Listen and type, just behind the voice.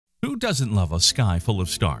Who doesn't love a sky full of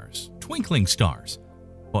stars, twinkling stars?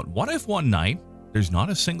 But what if one night there's not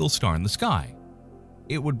a single star in the sky?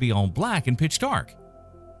 It would be all black and pitch dark.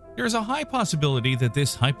 There's a high possibility that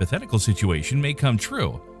this hypothetical situation may come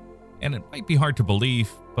true, and it might be hard to believe,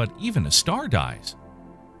 but even a star dies.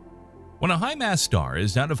 When a high-mass star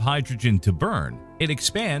is out of hydrogen to burn, it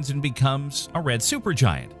expands and becomes a red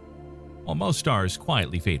supergiant. While most stars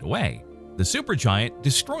quietly fade away, the supergiant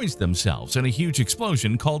destroys themselves in a huge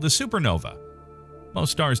explosion called a supernova.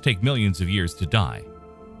 Most stars take millions of years to die.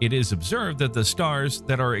 It is observed that the stars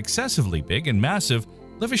that are excessively big and massive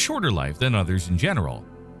live a shorter life than others in general.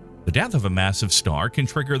 The death of a massive star can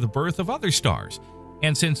trigger the birth of other stars,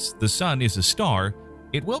 and since the Sun is a star,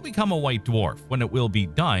 it will become a white dwarf when it will be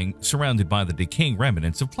dying, surrounded by the decaying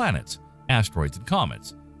remnants of planets, asteroids, and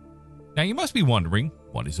comets. Now you must be wondering,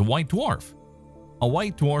 what is a white dwarf? A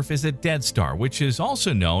white dwarf is a dead star, which is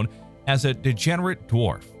also known as a degenerate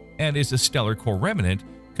dwarf, and is a stellar core remnant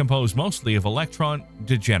composed mostly of electron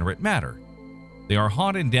degenerate matter. They are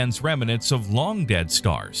hot and dense remnants of long-dead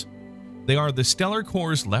stars. They are the stellar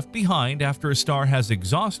cores left behind after a star has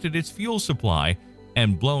exhausted its fuel supply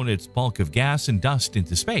and blown its bulk of gas and dust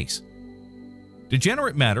into space.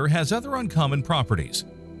 Degenerate matter has other uncommon properties.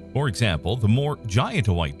 For example, the more giant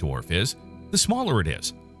a white dwarf is, the smaller it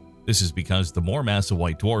is. This is because the more mass a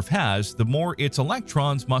white dwarf has, the more its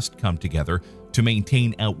electrons must come together to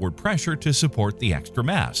maintain outward pressure to support the extra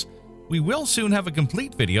mass. We will soon have a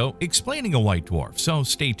complete video explaining a white dwarf, so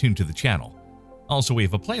stay tuned to the channel. Also, we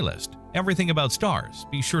have a playlist, Everything About Stars.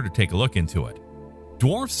 Be sure to take a look into it.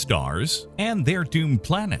 Dwarf stars and their doomed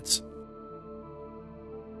planets.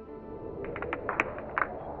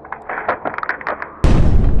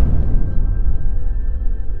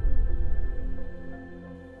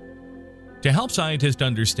 To help scientists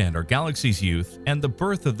understand our galaxy's youth and the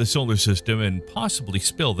birth of the solar system and possibly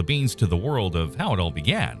spill the beans to the world of how it all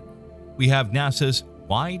began, we have NASA's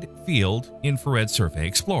Wide Field Infrared Survey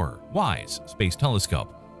Explorer, WISE, space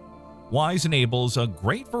telescope. WISE enables a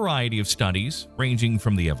great variety of studies ranging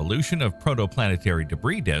from the evolution of protoplanetary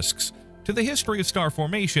debris disks to the history of star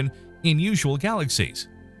formation in usual galaxies.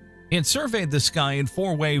 It surveyed the sky in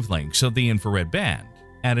 4 wavelengths of the infrared band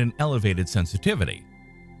at an elevated sensitivity.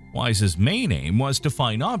 WISE's main aim was to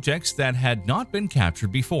find objects that had not been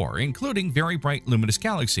captured before, including very bright luminous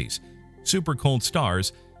galaxies, super cold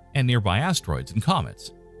stars, and nearby asteroids and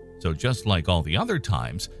comets. So just like all the other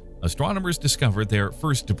times, astronomers discovered their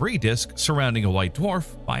first debris disk surrounding a white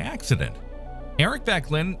dwarf by accident. Eric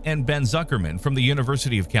Becklin and Ben Zuckerman from the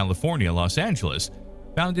University of California, Los Angeles,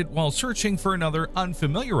 found it while searching for another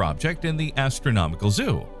unfamiliar object in the astronomical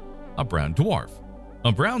zoo, a brown dwarf.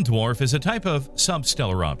 A brown dwarf is a type of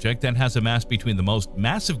substellar object that has a mass between the most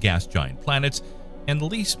massive gas giant planets and the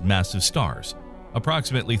least massive stars,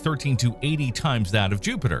 approximately 13 to 80 times that of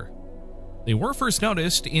Jupiter. They were first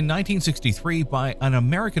noticed in 1963 by an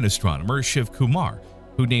American astronomer, Shiv Kumar,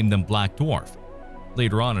 who named them black dwarf.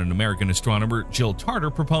 Later on, an American astronomer, Jill Tarter,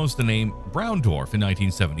 proposed the name brown dwarf in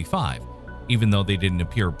 1975, even though they didn't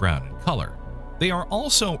appear brown in color. They are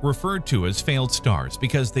also referred to as failed stars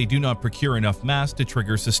because they do not procure enough mass to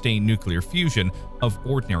trigger sustained nuclear fusion of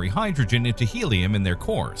ordinary hydrogen into helium in their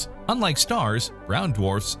cores. Unlike stars, brown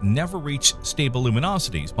dwarfs never reach stable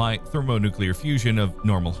luminosities by thermonuclear fusion of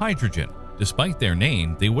normal hydrogen. Despite their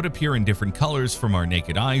name, they would appear in different colors from our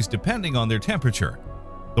naked eyes depending on their temperature.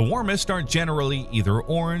 The warmest are generally either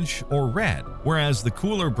orange or red, whereas the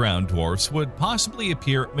cooler brown dwarfs would possibly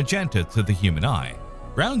appear magenta to the human eye.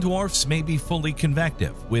 Brown dwarfs may be fully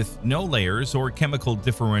convective, with no layers or chemical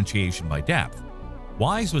differentiation by depth.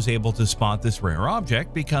 WISE was able to spot this rare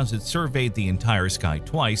object because it surveyed the entire sky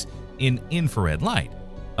twice in infrared light,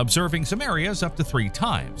 observing some areas up to 3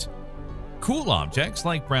 times. Cool objects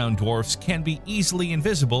like brown dwarfs can be easily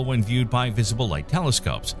invisible when viewed by visible light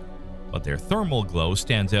telescopes, but their thermal glow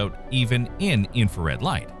stands out even in infrared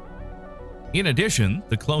light. In addition,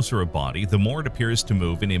 the closer a body, the more it appears to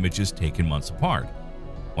move in images taken months apart.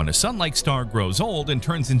 When a sun-like star grows old and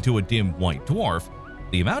turns into a dim white dwarf,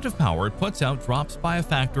 the amount of power it puts out drops by a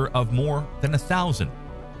factor of more than 1,000.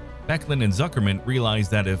 Becklin and Zuckerman realized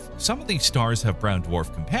that if some of these stars have brown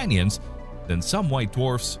dwarf companions, then some white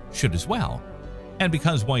dwarfs should as well. And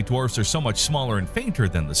because white dwarfs are so much smaller and fainter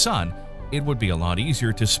than the Sun, it would be a lot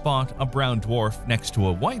easier to spot a brown dwarf next to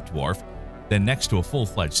a white dwarf than next to a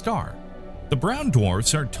full-fledged star. The brown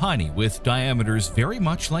dwarfs are tiny with diameters very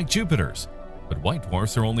much like Jupiter's, but white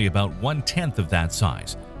dwarfs are only about 1/10 of that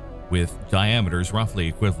size, with diameters roughly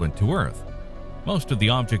equivalent to Earth. Most of the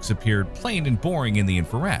objects appeared plain and boring in the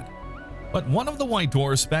infrared. But one of the white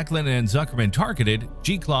dwarfs Becklin and Zuckerman targeted,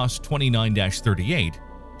 G-Class 29-38,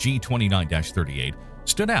 G29-38,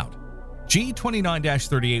 stood out.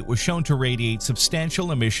 G29-38 was shown to radiate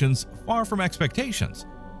substantial emissions far from expectations.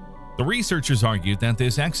 The researchers argued that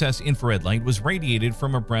this excess infrared light was radiated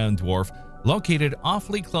from a brown dwarf located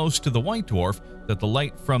awfully close to the white dwarf that the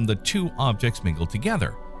light from the two objects mingled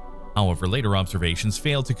together. However, later observations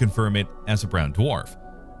failed to confirm it as a brown dwarf.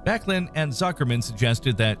 Becklin and Zuckerman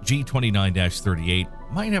suggested that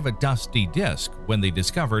G29-38 might have a dusty disk when they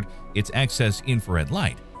discovered its excess infrared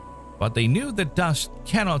light, but they knew that dust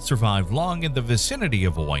cannot survive long in the vicinity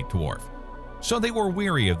of a white dwarf, so they were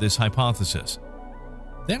weary of this hypothesis.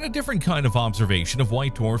 Then a different kind of observation of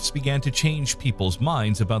white dwarfs began to change people's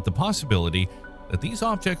minds about the possibility that these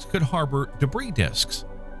objects could harbor debris disks.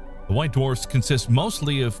 The white dwarfs consist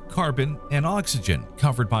mostly of carbon and oxygen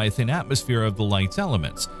covered by a thin atmosphere of the light's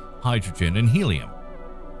elements, hydrogen and helium.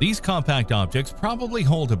 These compact objects probably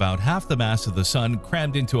hold about half the mass of the Sun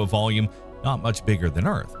crammed into a volume not much bigger than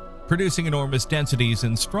Earth, producing enormous densities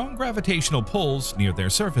and strong gravitational pulls near their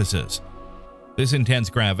surfaces. This intense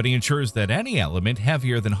gravity ensures that any element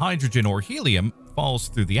heavier than hydrogen or helium falls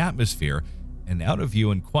through the atmosphere and out of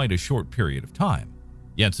view in quite a short period of time.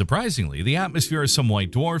 Yet surprisingly, the atmosphere of some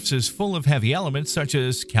white dwarfs is full of heavy elements such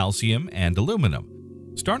as calcium and aluminum.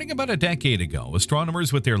 Starting about a decade ago,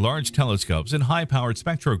 astronomers with their large telescopes and high-powered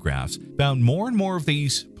spectrographs found more and more of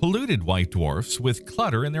these polluted white dwarfs with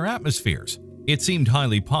clutter in their atmospheres. It seemed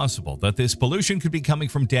highly possible that this pollution could be coming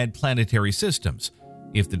from dead planetary systems,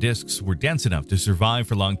 if the disks were dense enough to survive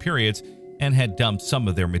for long periods and had dumped some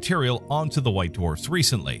of their material onto the white dwarfs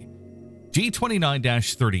recently.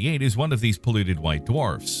 G29-38 is one of these polluted white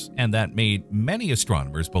dwarfs, and that made many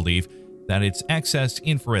astronomers believe that its excess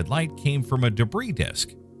infrared light came from a debris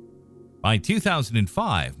disk. By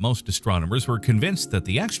 2005, most astronomers were convinced that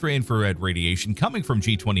the extra infrared radiation coming from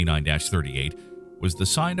G29-38 was the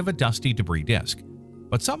sign of a dusty debris disk,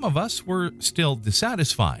 but some of us were still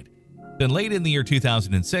dissatisfied. Then late in the year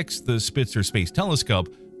 2006, the Spitzer Space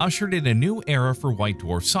Telescope ushered in a new era for white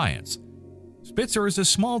dwarf science. Spitzer is a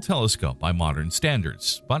small telescope by modern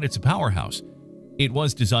standards, but it's a powerhouse. It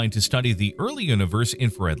was designed to study the early universe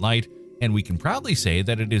infrared light, and we can proudly say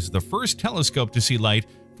that it is the first telescope to see light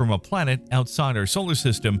from a planet outside our solar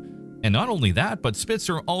system. And not only that, but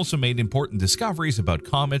Spitzer also made important discoveries about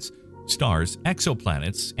comets, stars,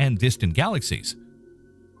 exoplanets, and distant galaxies.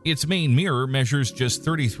 Its main mirror measures just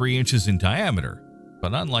 33 inches in diameter,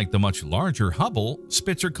 but unlike the much larger Hubble,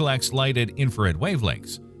 Spitzer collects light at infrared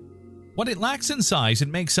wavelengths. What it lacks in size, it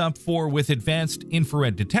makes up for with advanced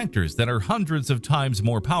infrared detectors that are hundreds of times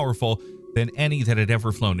more powerful than any that had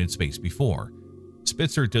ever flown in space before.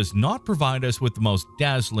 Spitzer does not provide us with the most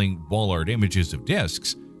dazzling wall art images of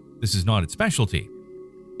disks. This is not its specialty.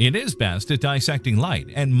 It is best at dissecting light,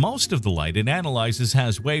 and most of the light it analyzes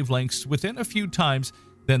has wavelengths within a few times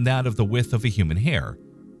than that of the width of a human hair.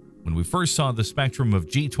 When we first saw the spectrum of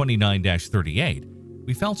G29-38,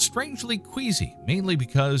 we felt strangely queasy, mainly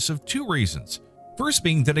because of two reasons. First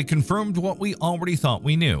being that it confirmed what we already thought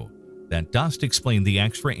we knew, that dust explained the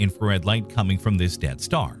extra infrared light coming from this dead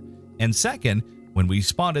star. And second, when we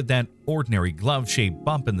spotted that ordinary glove-shaped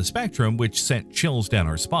bump in the spectrum which sent chills down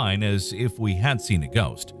our spine as if we had seen a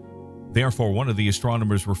ghost. Therefore, one of the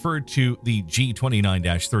astronomers referred to the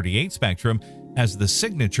G29-38 spectrum as the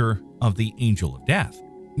signature of the Angel of Death.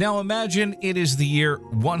 Now imagine it is the year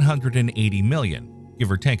 180 million.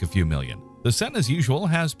 Give or take a few million. The Sun, as usual,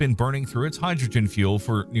 has been burning through its hydrogen fuel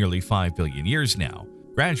for nearly 5 billion years now,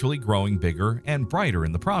 gradually growing bigger and brighter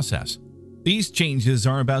in the process. These changes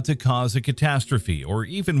are about to cause a catastrophe, or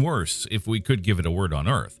even worse, if we could give it a word on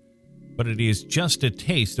Earth. But it is just a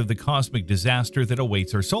taste of the cosmic disaster that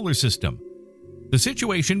awaits our solar system. The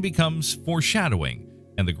situation becomes foreshadowing,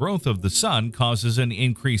 and the growth of the Sun causes an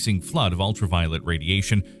increasing flood of ultraviolet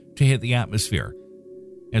radiation to hit the atmosphere.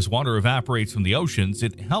 As water evaporates from the oceans,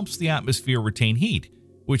 it helps the atmosphere retain heat,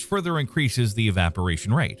 which further increases the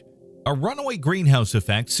evaporation rate. A runaway greenhouse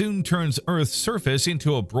effect soon turns Earth's surface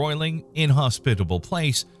into a broiling, inhospitable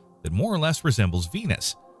place that more or less resembles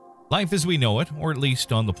Venus. Life as we know it, or at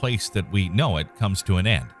least on the place that we know it, comes to an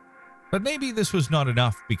end. But maybe this was not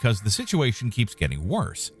enough because the situation keeps getting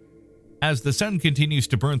worse. As the Sun continues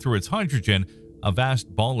to burn through its hydrogen, a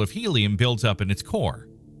vast ball of helium builds up in its core.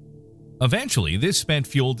 Eventually, this spent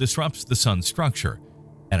fuel disrupts the Sun's structure.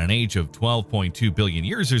 At an age of 12.2 billion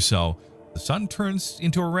years or so, the Sun turns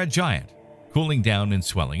into a red giant, cooling down and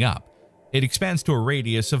swelling up. It expands to a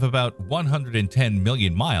radius of about 110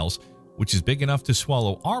 million miles, which is big enough to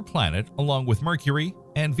swallow our planet along with Mercury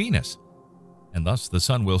and Venus. And thus the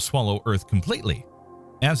Sun will swallow Earth completely.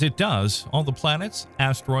 As it does, all the planets,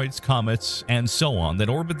 asteroids, comets, and so on that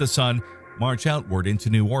orbit the Sun march outward into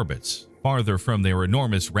new orbits, farther from their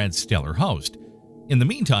enormous red stellar host. In the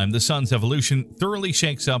meantime, the Sun's evolution thoroughly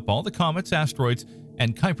shakes up all the comets, asteroids,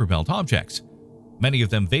 and Kuiper Belt objects. Many of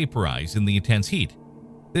them vaporize in the intense heat.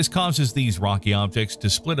 This causes these rocky objects to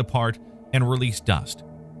split apart and release dust.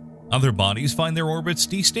 Other bodies find their orbits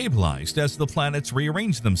destabilized as the planets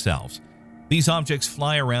rearrange themselves. These objects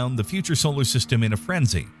fly around the future solar system in a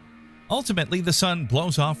frenzy. Ultimately, the Sun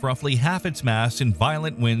blows off roughly half its mass in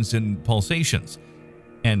violent winds and pulsations,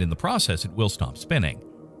 and in the process it will stop spinning.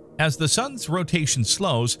 As the Sun's rotation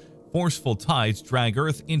slows, forceful tides drag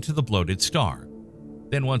Earth into the bloated star.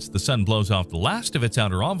 Then once the Sun blows off the last of its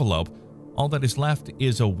outer envelope, all that is left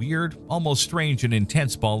is a weird, almost strange and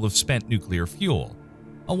intense ball of spent nuclear fuel,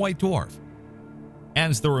 a white dwarf.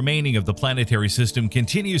 As the remaining of the planetary system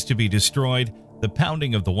continues to be destroyed, the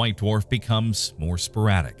pounding of the white dwarf becomes more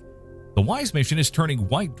sporadic. The WISE mission is turning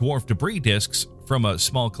white dwarf debris disks from a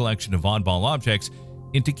small collection of oddball objects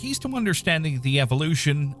into keys to understanding the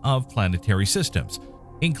evolution of planetary systems,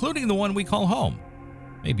 including the one we call home.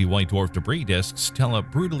 Maybe white dwarf debris disks tell a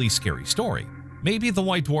brutally scary story. Maybe the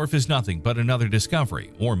white dwarf is nothing but another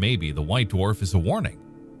discovery, or maybe the white dwarf is a warning.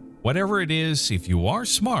 Whatever it is, if you are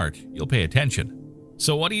smart, you'll pay attention.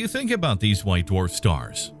 So what do you think about these white dwarf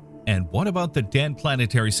stars? And what about the dead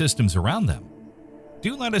planetary systems around them?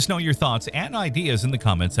 Do let us know your thoughts and ideas in the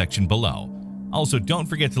comment section below. Also, don't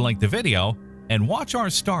forget to like the video and watch our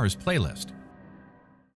stars playlist.